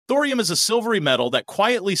Thorium is a silvery metal that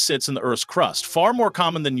quietly sits in the Earth's crust, far more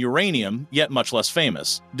common than uranium, yet much less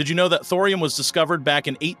famous. Did you know that thorium was discovered back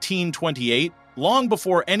in 1828, long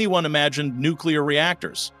before anyone imagined nuclear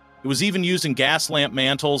reactors? It was even used in gas lamp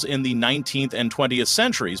mantles in the 19th and 20th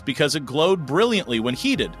centuries because it glowed brilliantly when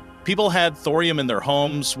heated. People had thorium in their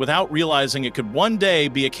homes without realizing it could one day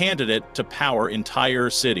be a candidate to power entire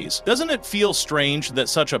cities. Doesn't it feel strange that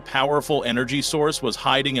such a powerful energy source was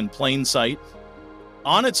hiding in plain sight?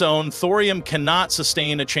 On its own, thorium cannot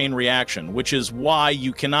sustain a chain reaction, which is why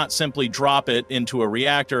you cannot simply drop it into a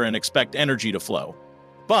reactor and expect energy to flow.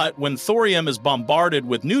 But when thorium is bombarded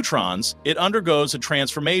with neutrons, it undergoes a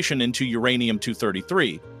transformation into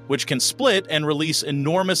uranium-233, which can split and release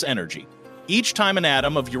enormous energy. Each time an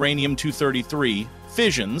atom of uranium-233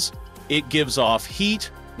 fissions, it gives off heat,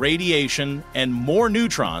 radiation, and more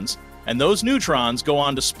neutrons, and those neutrons go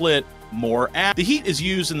on to split more atoms. The heat is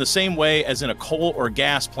used in the same way as in a coal or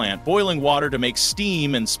gas plant, boiling water to make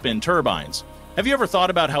steam and spin turbines. Have you ever thought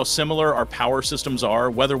about how similar our power systems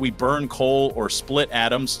are, whether we burn coal or split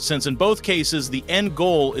atoms, since in both cases the end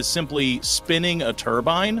goal is simply spinning a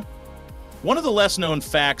turbine? One of the less-known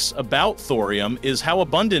facts about thorium is how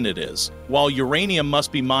abundant it is. While uranium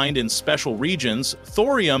must be mined in special regions,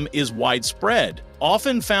 thorium is widespread,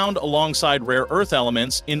 often found alongside rare earth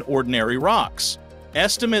elements in ordinary rocks.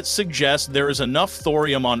 Estimates suggest there is enough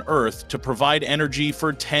thorium on Earth to provide energy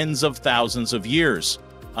for tens of thousands of years.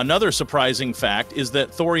 Another surprising fact is that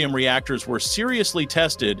thorium reactors were seriously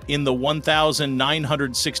tested in the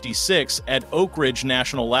 1966 at Oak Ridge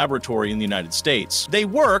National Laboratory in the United States. They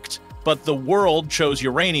worked, but the world chose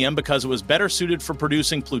uranium because it was better suited for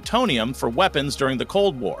producing plutonium for weapons during the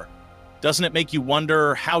Cold War. Doesn't it make you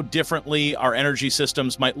wonder how differently our energy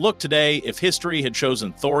systems might look today if history had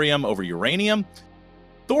chosen thorium over uranium?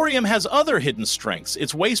 Thorium has other hidden strengths.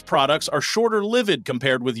 Its waste products are shorter-lived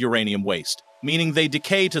compared with uranium waste, meaning they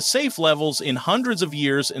decay to safe levels in hundreds of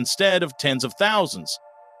years instead of tens of thousands.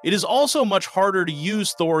 It is also much harder to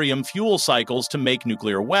use thorium fuel cycles to make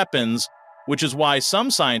nuclear weapons, which is why some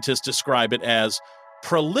scientists describe it as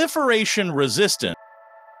proliferation-resistant.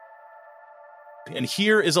 And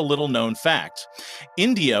here is a little-known fact.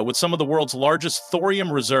 India, with some of the world's largest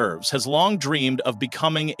thorium reserves, has long dreamed of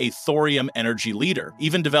becoming a thorium energy leader,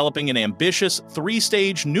 even developing an ambitious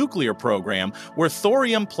three-stage nuclear program where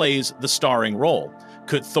thorium plays the starring role.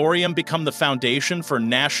 Could thorium become the foundation for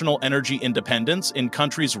national energy independence in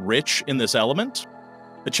countries rich in this element?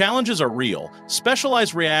 The challenges are real.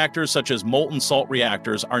 Specialized reactors such as molten salt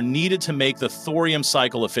reactors are needed to make the thorium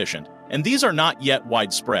cycle efficient, and these are not yet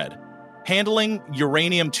widespread. Handling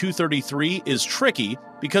uranium-233 is tricky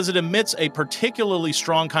because it emits a particularly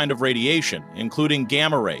strong kind of radiation, including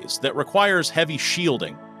gamma rays, that requires heavy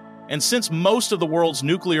shielding. And since most of the world's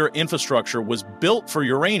nuclear infrastructure was built for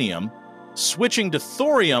uranium, switching to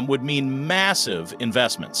thorium would mean massive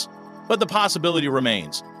investments. But the possibility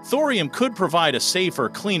remains. Thorium could provide a safer,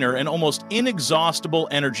 cleaner, and almost inexhaustible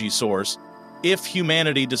energy source if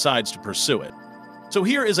humanity decides to pursue it. So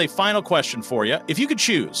here is a final question for you. If you could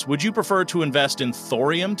choose, would you prefer to invest in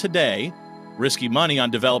thorium today, risky money on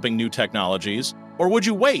developing new technologies, or would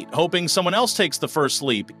you wait, hoping someone else takes the first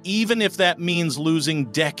leap, even if that means losing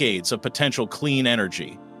decades of potential clean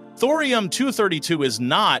energy? Thorium-232 is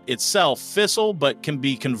not itself fissile, but can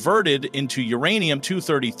be converted into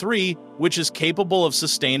uranium-233, which is capable of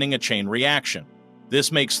sustaining a chain reaction. This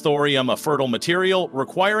makes thorium a fertile material,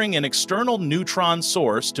 requiring an external neutron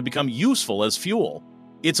source to become useful as fuel.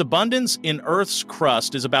 Its abundance in Earth's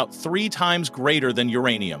crust is about 3 times greater than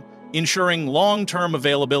uranium, ensuring long-term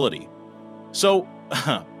availability. So,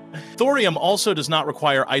 thorium also does not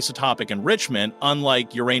require isotopic enrichment,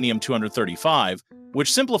 unlike uranium-235,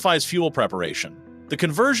 which simplifies fuel preparation. The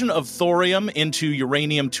conversion of thorium into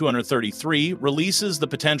uranium-233 releases the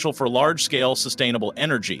potential for large-scale sustainable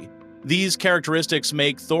energy. These characteristics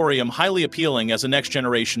make thorium highly appealing as a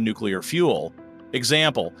next-generation nuclear fuel.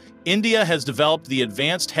 Example, India has developed the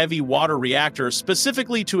Advanced Heavy Water Reactor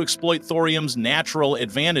specifically to exploit thorium's natural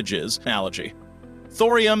advantages. Analogy.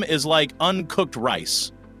 Thorium is like uncooked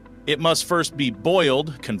rice. It must first be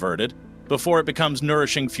boiled, converted, before it becomes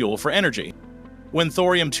nourishing fuel for energy. When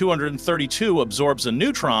thorium-232 absorbs a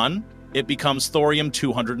neutron, it becomes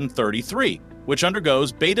thorium-233. Which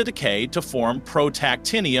undergoes beta decay to form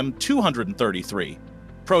protactinium-233.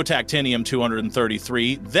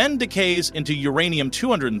 Protactinium-233 then decays into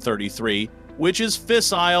uranium-233, which is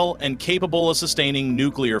fissile and capable of sustaining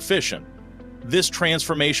nuclear fission. This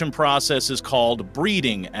transformation process is called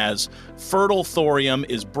breeding, as fertile thorium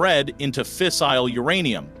is bred into fissile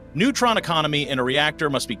uranium. Neutron economy in a reactor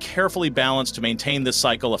must be carefully balanced to maintain this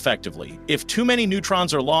cycle effectively. If too many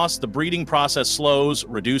neutrons are lost, the breeding process slows,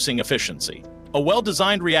 reducing efficiency. A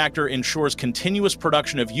well-designed reactor ensures continuous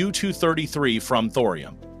production of U-233 from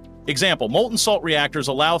thorium. Example, molten salt reactors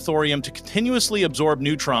allow thorium to continuously absorb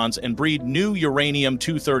neutrons and breed new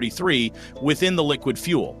uranium-233 within the liquid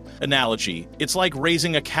fuel. Analogy, it's like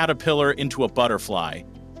raising a caterpillar into a butterfly.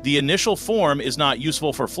 The initial form is not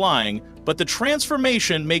useful for flying, but the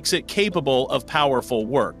transformation makes it capable of powerful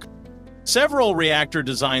work. Several reactor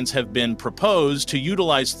designs have been proposed to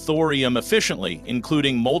utilize thorium efficiently,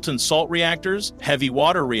 including molten salt reactors, heavy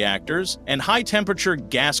water reactors, and high-temperature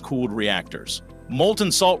gas-cooled reactors.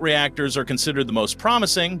 Molten salt reactors are considered the most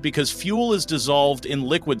promising because fuel is dissolved in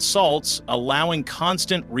liquid salts, allowing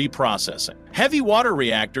constant reprocessing. Heavy water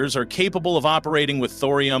reactors are capable of operating with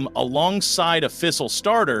thorium alongside a fissile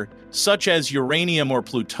starter, such as uranium or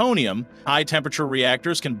plutonium. High-temperature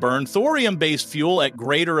reactors can burn thorium-based fuel at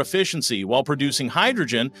greater efficiency while producing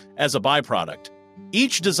hydrogen as a byproduct.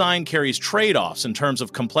 Each design carries trade-offs in terms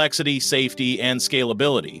of complexity, safety, and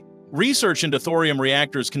scalability. Research into thorium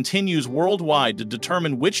reactors continues worldwide to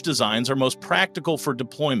determine which designs are most practical for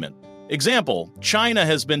deployment. Example, China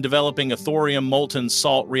has been developing a thorium molten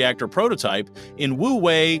salt reactor prototype in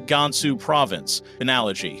Wuwei, Gansu Province.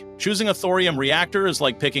 Analogy, choosing a thorium reactor is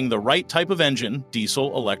like picking the right type of engine,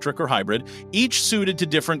 diesel, electric, or hybrid, each suited to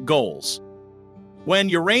different goals. When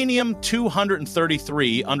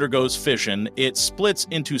uranium-233 undergoes fission, it splits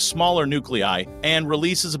into smaller nuclei and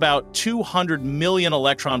releases about 200 million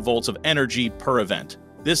electron volts of energy per event.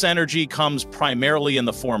 This energy comes primarily in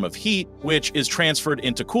the form of heat, which is transferred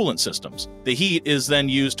into coolant systems. The heat is then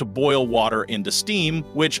used to boil water into steam,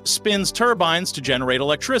 which spins turbines to generate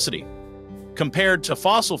electricity. Compared to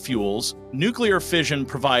fossil fuels, nuclear fission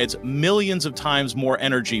provides millions of times more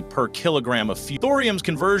energy per kilogram of fuel. Thorium's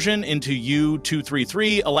conversion into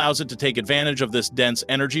U-233 allows it to take advantage of this dense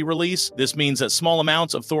energy release. This means that small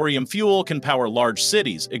amounts of thorium fuel can power large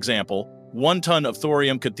cities. Example, 1 ton of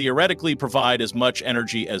thorium could theoretically provide as much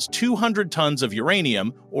energy as 200 tons of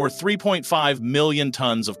uranium or 3.5 million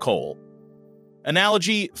tons of coal.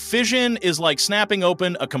 Analogy, fission is like snapping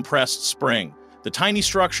open a compressed spring. The tiny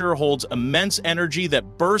structure holds immense energy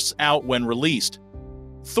that bursts out when released.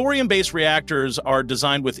 Thorium-based reactors are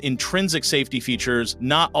designed with intrinsic safety features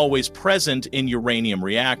not always present in uranium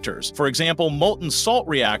reactors. For example, molten salt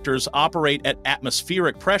reactors operate at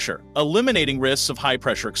atmospheric pressure, eliminating risks of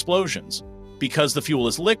high-pressure explosions. Because the fuel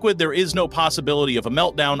is liquid, there is no possibility of a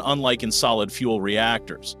meltdown, unlike in solid fuel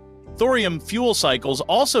reactors. Thorium fuel cycles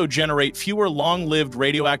also generate fewer long-lived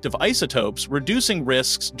radioactive isotopes, reducing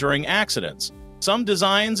risks during accidents. Some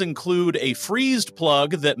designs include a freezed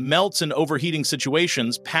plug that melts in overheating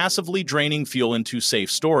situations, passively draining fuel into safe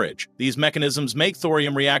storage. These mechanisms make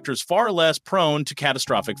thorium reactors far less prone to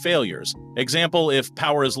catastrophic failures. Example, if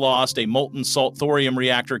power is lost, a molten salt thorium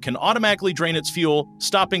reactor can automatically drain its fuel,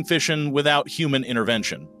 stopping fission without human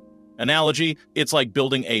intervention. Analogy, it's like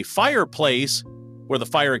building a fireplace where the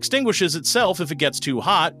fire extinguishes itself if it gets too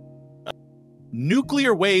hot.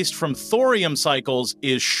 Nuclear waste from thorium cycles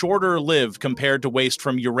is shorter-lived compared to waste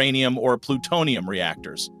from uranium or plutonium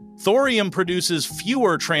reactors. Thorium produces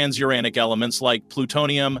fewer transuranic elements like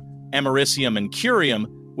plutonium, americium, and curium,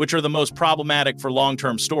 which are the most problematic for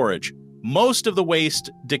long-term storage. Most of the waste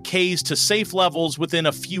decays to safe levels within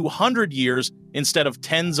a few hundred years instead of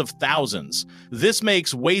tens of thousands. This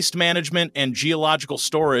makes waste management and geological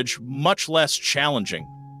storage much less challenging.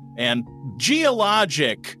 And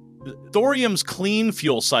geologic. Thorium's clean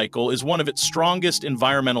fuel cycle is one of its strongest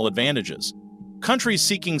environmental advantages. Countries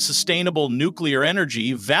seeking sustainable nuclear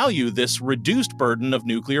energy value this reduced burden of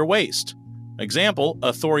nuclear waste. Example,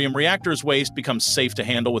 a thorium reactor's waste becomes safe to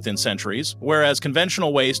handle within centuries, whereas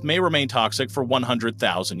conventional waste may remain toxic for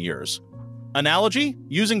 100,000 years. Analogy,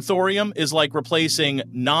 using thorium is like replacing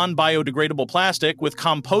non-biodegradable plastic with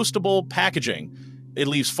compostable packaging. It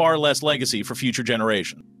leaves far less legacy for future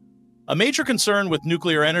generations. A major concern with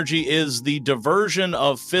nuclear energy is the diversion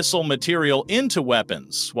of fissile material into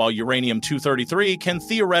weapons. While uranium-233 can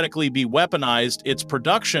theoretically be weaponized, its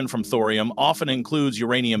production from thorium often includes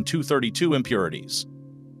uranium-232 impurities.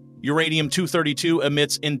 Uranium-232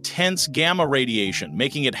 emits intense gamma radiation,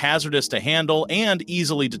 making it hazardous to handle and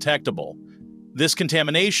easily detectable. This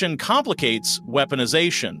contamination complicates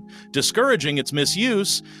weaponization, discouraging its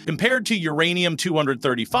misuse. Compared to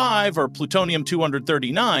uranium-235 or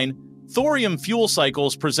plutonium-239, thorium fuel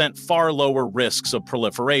cycles present far lower risks of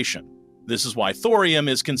proliferation. This is why thorium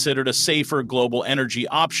is considered a safer global energy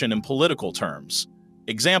option in political terms.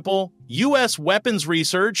 Example, U.S. weapons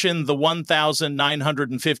research in the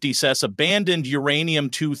 1950 s abandoned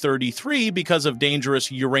uranium-233 because of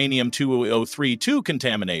dangerous uranium-2032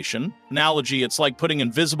 contamination. Analogy, it's like putting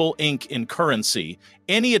invisible ink in currency.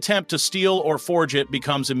 Any attempt to steal or forge it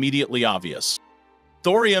becomes immediately obvious.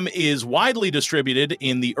 Thorium is widely distributed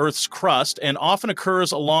in the Earth's crust and often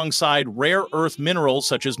occurs alongside rare earth minerals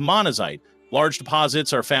such as monazite. Large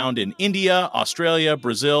deposits are found in India, Australia,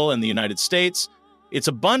 Brazil, and the United States. Its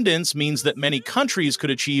abundance means that many countries could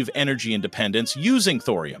achieve energy independence using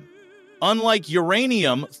thorium. Unlike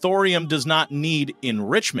uranium, thorium does not need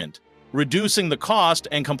enrichment, reducing the cost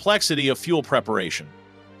and complexity of fuel preparation.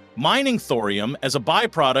 Mining thorium as a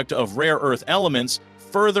byproduct of rare earth elements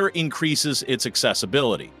further increases its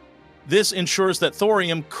accessibility. This ensures that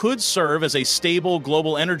thorium could serve as a stable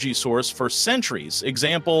global energy source for centuries.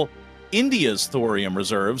 Example, India's thorium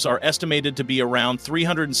reserves are estimated to be around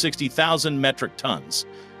 360,000 metric tons,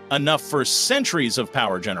 enough for centuries of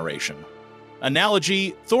power generation.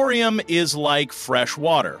 Analogy, thorium is like fresh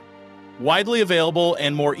water, widely available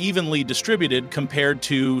and more evenly distributed compared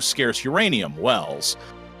to scarce uranium wells.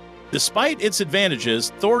 Despite its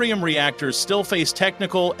advantages, thorium reactors still face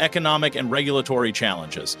technical, economic, and regulatory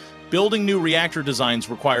challenges. Building new reactor designs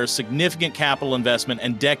requires significant capital investment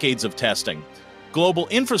and decades of testing. Global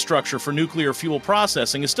infrastructure for nuclear fuel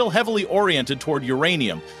processing is still heavily oriented toward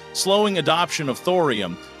uranium, slowing adoption of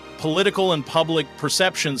thorium. Political and public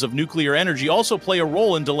perceptions of nuclear energy also play a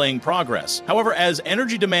role in delaying progress. However, as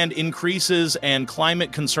energy demand increases and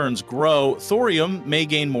climate concerns grow, thorium may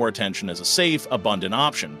gain more attention as a safe, abundant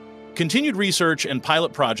option. Continued research and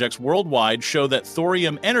pilot projects worldwide show that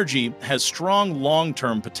thorium energy has strong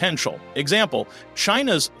long-term potential. Example,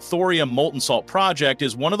 China's thorium molten salt project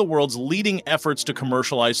is one of the world's leading efforts to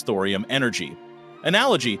commercialize thorium energy.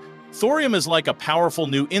 Analogy, thorium is like a powerful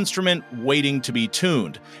new instrument waiting to be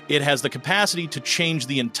tuned. It has the capacity to change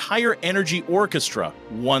the entire energy orchestra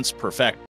once perfected.